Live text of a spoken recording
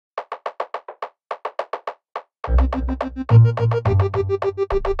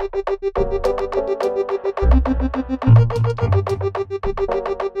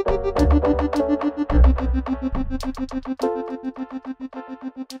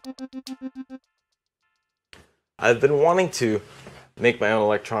I've been wanting to make my own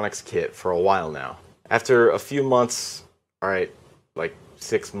electronics kit for a while now. After a few months, alright, like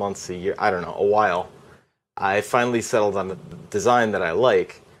 6 months, a year, I don't know, a while, I finally settled on a design that I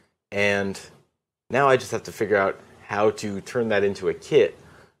like, and now I just have to figure out how to turn that into a kit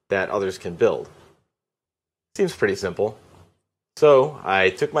that others can build. Seems pretty simple. So I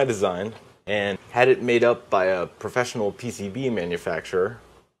took my design and had it made up by a professional PCB manufacturer.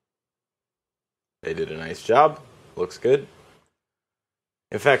 They did a nice job. Looks good.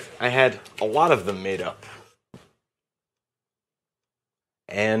 In fact, I had a lot of them made up.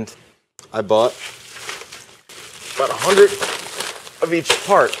 And I bought about 100 of each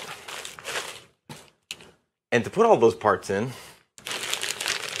part. And to put all those parts in,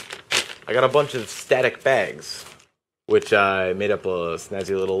 I got a bunch of static bags, which I made up a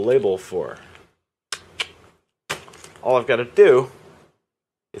snazzy little label for. All I've got to do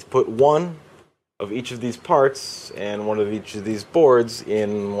is put one of each of these parts and one of each of these boards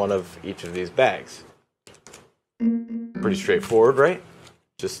in one of each of these bags. Pretty straightforward, right?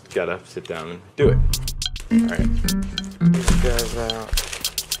 Just gotta sit down and do it. Alright, these guys out.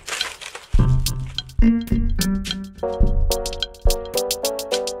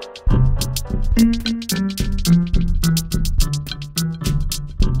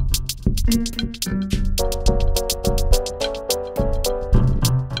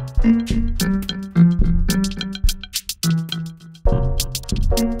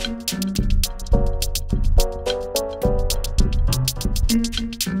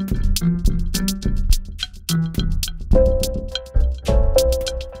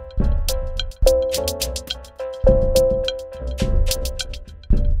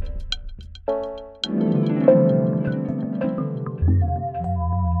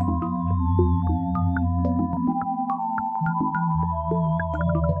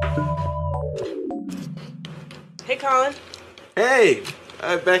 Hey, Colin. Hey,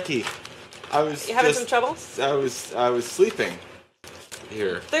 Becky. You having some trouble? I was sleeping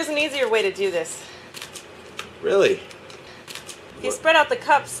here. There's an easier way to do this. Really? If you spread out the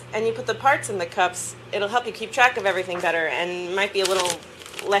cups and you put the parts in the cups, it'll help you keep track of everything better and might be a little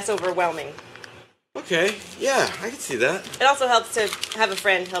less overwhelming. Okay, yeah, I can see that. It also helps to have a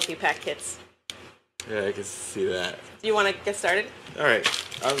friend help you pack kits. Yeah, I can see that. Do you want to get started? All right,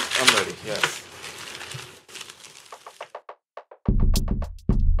 I'm ready. Yes.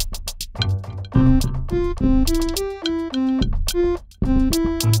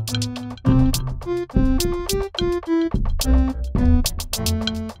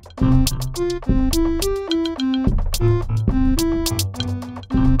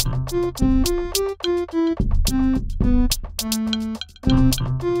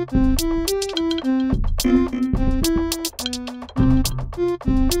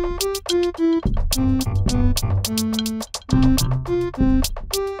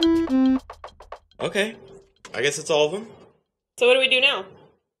 Okay, I guess it's all of them. So what do we do now?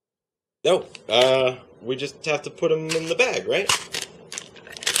 No, we just have to put them in the bag, right?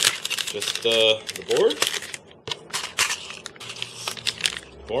 Just the board.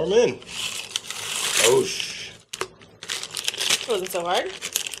 Pour them in. Oh, It wasn't so hard.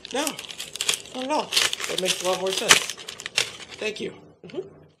 No, not at all. That makes a lot more sense. Thank you.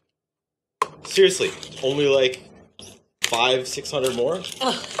 Seriously, only like 500-600 more?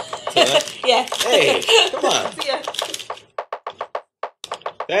 Oh. That? Yeah. Hey, come on. Yeah.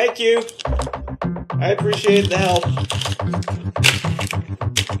 Thank you. I appreciate the help.